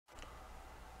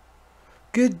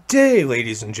Good day,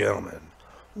 ladies and gentlemen.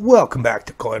 Welcome back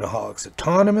to COINAHOLICS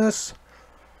Autonomous.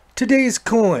 Today's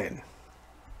coin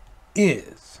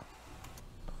is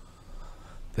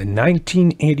the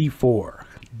 1984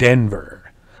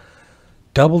 Denver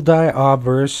double die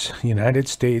obverse United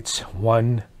States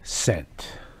 1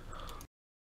 cent.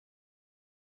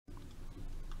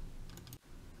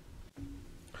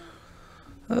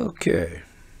 Okay.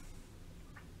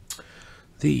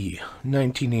 The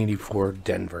 1984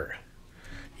 Denver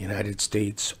United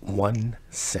States 1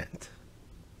 cent.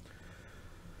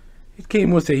 It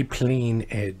came with a plain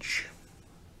edge.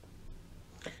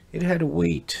 It had a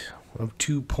weight of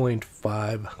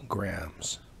 2.5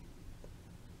 grams.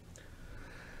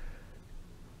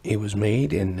 It was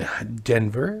made in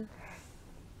Denver,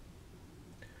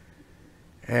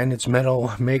 and its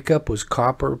metal makeup was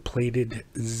copper-plated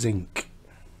zinc.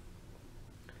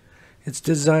 Its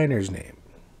designer's name,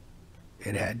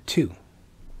 it had two: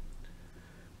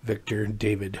 Victor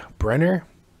David Brenner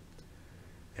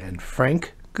and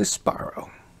Frank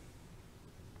Gasparo.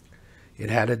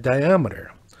 It had a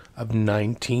diameter of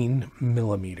 19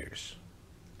 millimeters.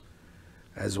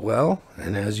 As well,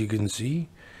 and as you can see,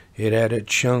 it had a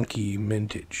chunky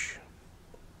mintage.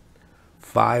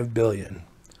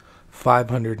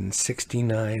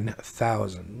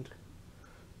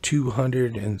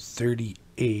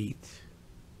 5,569,238.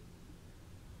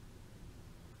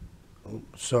 Oh,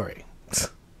 sorry.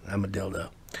 I'm a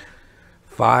dildo.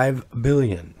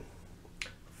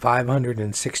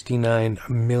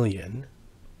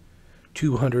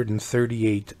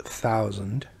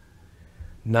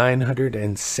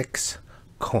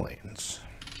 coins,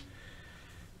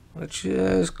 which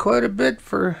is quite a bit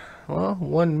for, well,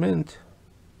 1 mint.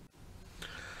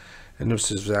 And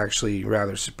this is actually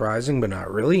rather surprising, but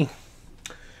not really.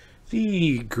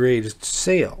 The greatest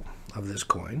sale of this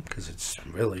coin, because it's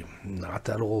really not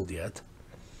that old yet,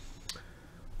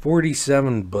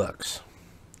 47 bucks.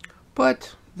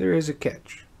 But there is a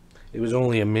catch. It was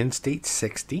only a mint state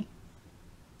 60,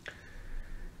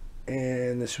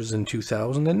 and this was in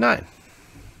 2009.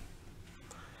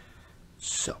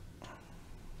 So,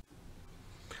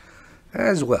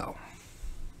 as well,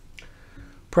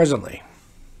 presently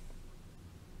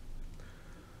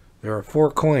there are 4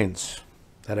 coins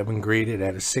that have been graded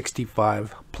at a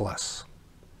 65 plus.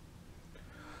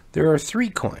 There are 3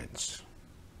 coins.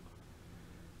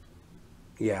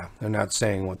 Yeah, they're not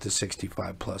saying what the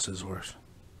 65 plus is worth,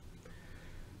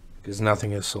 because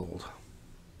nothing is sold.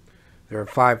 There are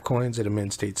 5 coins at a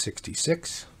mint state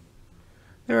 66.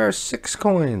 There are 6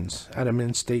 coins at a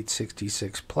mint state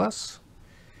 66 plus.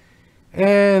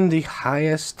 And the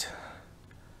highest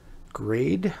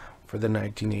grade for the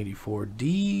 1984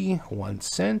 D 1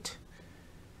 cent,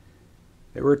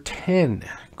 there were 10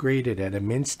 graded at a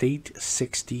mint state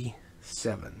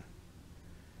 67.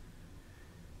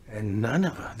 And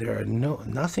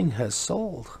nothing has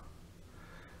sold.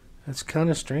 That's kind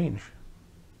of strange.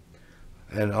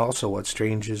 And also what's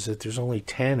strange is that there's only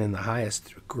 10, and the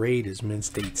highest grade is mint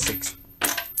state 60.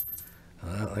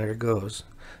 Well, there it goes.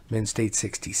 Mint state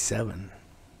 67.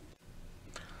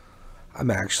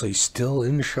 I'm actually still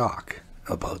in shock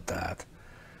about that.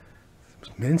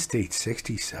 Mint state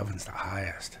 67 is the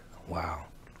highest. Wow.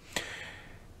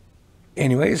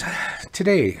 Anyways,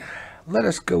 today, let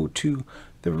us go to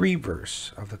the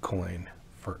reverse of the coin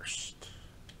first.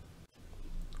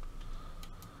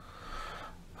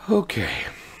 Okay.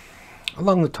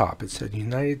 Along the top, it said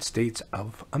United States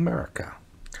of America.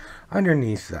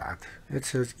 Underneath that, it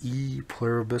says E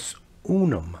pluribus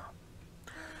unum.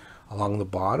 Along the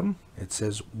bottom, it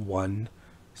says 1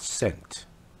 cent.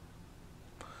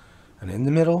 And in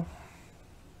the middle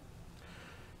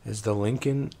is the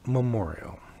Lincoln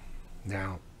Memorial.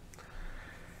 Now,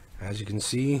 as you can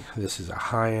see, this is a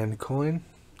high-end coin,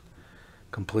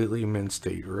 completely mint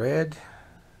state red.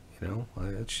 You know,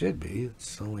 it should be.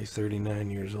 It's only 39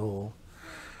 years old.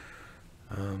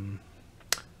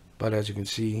 But as you can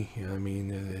see, I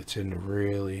mean, it's in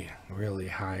really, really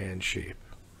high-end shape.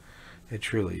 It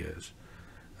truly is.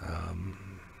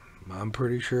 I'm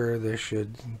pretty sure this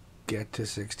should get to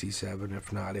 67,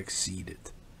 if not exceed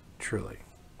it. Truly.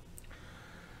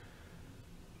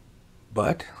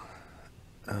 But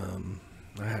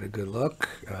I had a good look,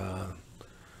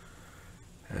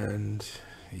 and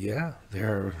yeah,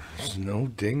 there's no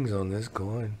dings on this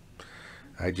coin.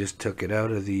 I just took it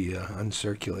out of the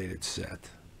uncirculated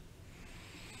set.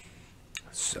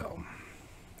 So,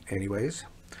 anyways,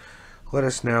 let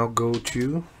us now go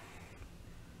to,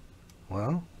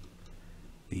 well,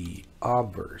 the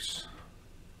obverse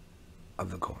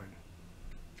of the coin.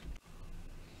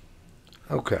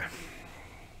 Okay.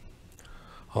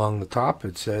 Along the top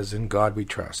it says "In God We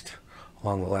Trust."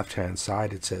 Along the left hand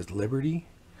side it says "Liberty."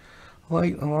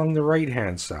 Along the right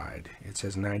hand side it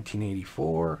says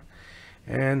 1984,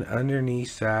 and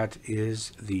underneath that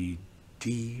is the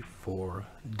D for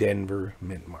Denver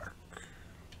mint mark.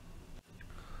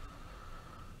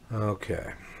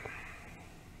 Okay.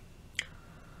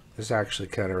 This actually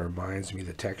kind of reminds me of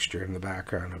the texture in the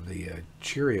background of the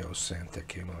Cheerios scent that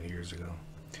came out years ago.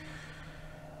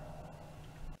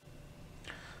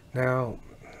 Now,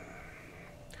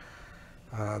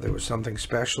 there was something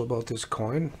special about this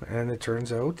coin, and it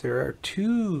turns out there are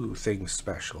two things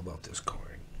special about this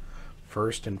coin.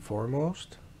 First and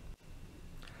foremost,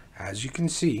 as you can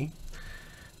see,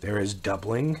 there is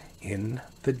doubling in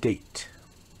the date.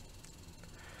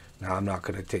 Now, I'm not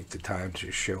going to take the time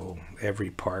to show every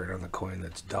part on the coin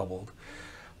that's doubled,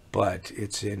 but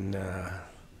it's in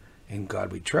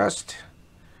God We Trust,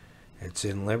 it's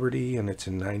in Liberty, and it's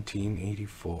in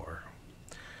 1984.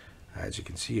 As you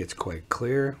can see, it's quite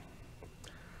clear.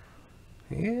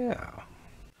 Yeah.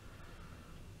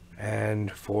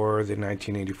 And for the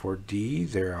 1984 D,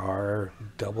 there are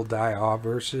double die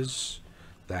obverses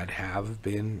that have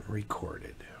been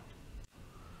recorded.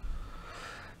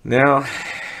 Now,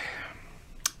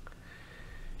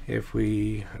 if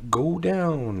we go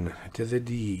down to the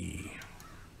D,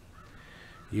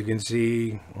 you can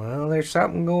see, well, there's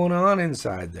something going on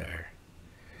inside there.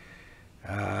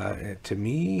 To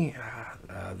me,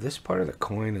 this part of the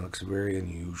coin looks very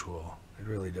unusual. It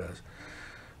really does.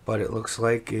 But it looks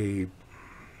like a...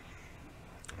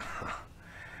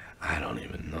 I don't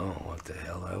even know what the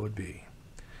hell that would be.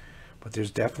 But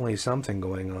there's definitely something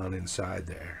going on inside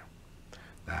there.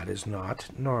 That is not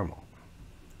normal.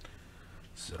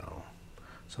 So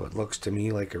it looks to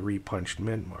me like a repunched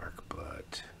mint mark,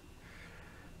 but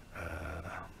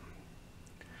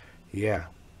yeah,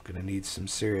 gonna need some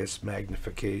serious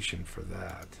magnification for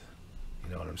that.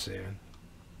 You know what I'm saying?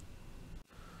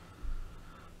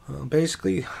 Well,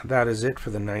 basically, that is it for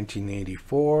the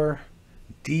 1984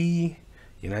 D,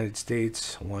 United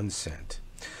States 1 cent.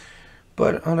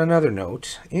 But on another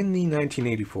note, in the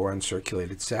 1984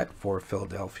 uncirculated set for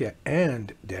Philadelphia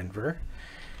and Denver,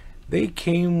 they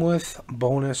came with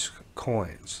bonus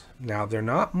coins. Now, they're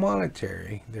not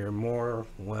monetary. They're more,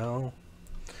 well,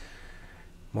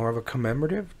 more of a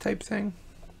commemorative type thing.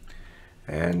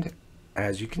 And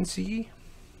as you can see,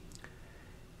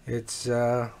 it's,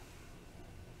 well,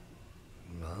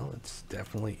 it's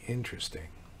definitely interesting.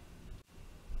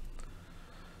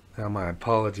 Now, my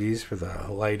apologies for the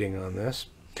lighting on this,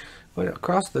 but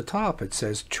across the top it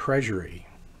says Treasury,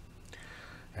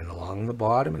 and along the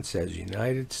bottom it says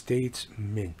United States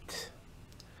Mint,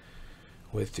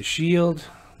 with the shield,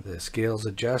 the scales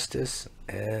of justice,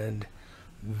 and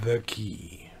the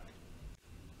key.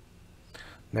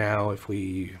 Now, if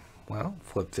we, well,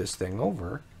 flip this thing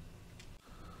over,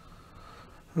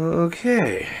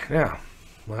 okay, now,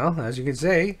 well, as you can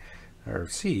say, or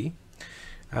see,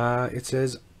 it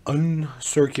says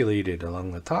uncirculated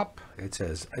along the top. It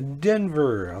says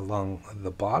Denver along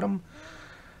the bottom,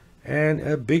 and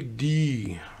a big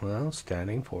D, well,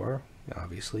 standing for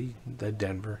obviously the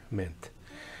Denver Mint.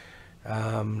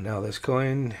 Now this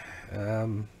coin,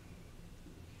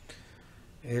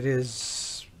 it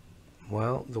is,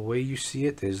 well, the way you see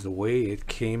it is the way it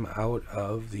came out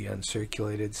of the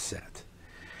uncirculated set.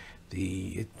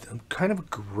 It's kind of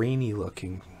grainy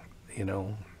looking, you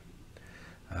know,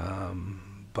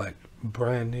 but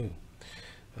brand new,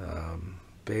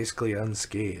 basically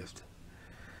unscathed.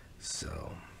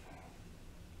 So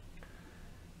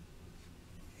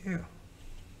yeah,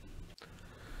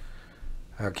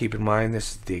 keep in mind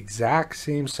this is the exact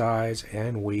same size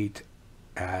and weight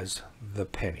as the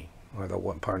penny, or the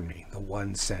one, pardon me, the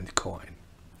 1 cent coin.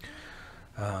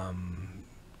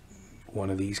 One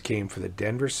of these came for the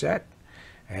Denver set,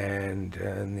 and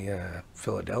in the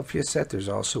Philadelphia set there's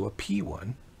also a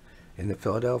P1 in the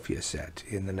Philadelphia set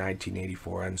in the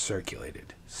 1984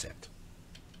 uncirculated set.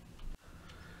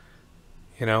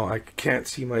 You know, I can't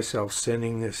see myself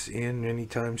sending this in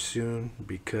anytime soon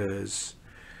because,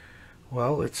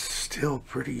 well, it's still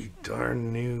pretty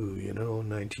darn new, you know,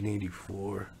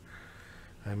 1984.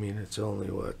 I mean, it's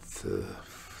only, what,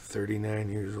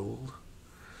 39 years old?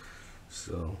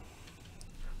 So,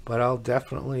 but I'll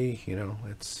definitely, you know,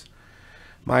 it's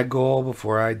my goal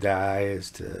before I die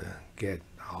is to get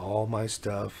all my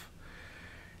stuff,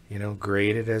 you know,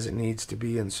 graded as it needs to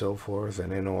be and so forth,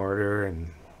 and in order,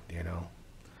 and, you know,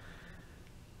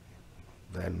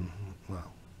 then,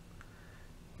 well,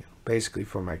 you know, basically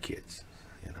for my kids,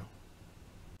 you know.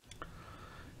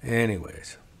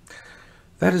 Anyways,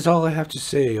 That is all I have to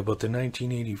say about the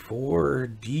 1984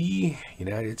 D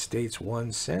United States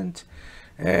 1 cent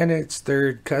and its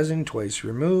third cousin twice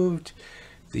removed,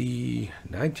 the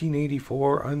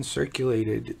 1984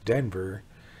 uncirculated Denver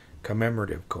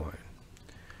commemorative coin.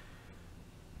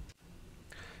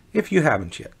 If you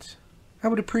haven't yet, I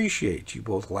would appreciate you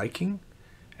both liking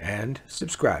and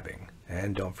subscribing,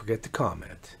 and don't forget to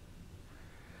comment.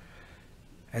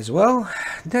 As well,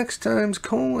 next time's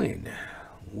coin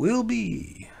will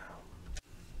be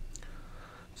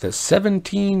the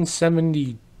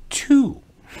 1772.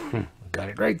 Got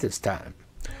it right this time.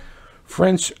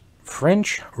 French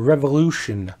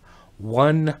Revolution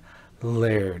 1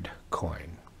 laird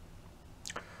coin.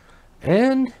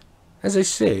 And as I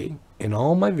say in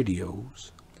all my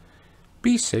videos,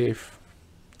 be safe,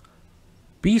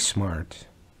 be smart,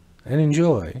 and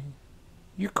enjoy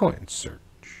your coin search.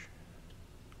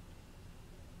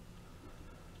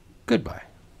 Goodbye.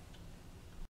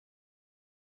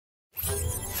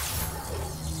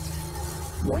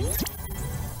 What?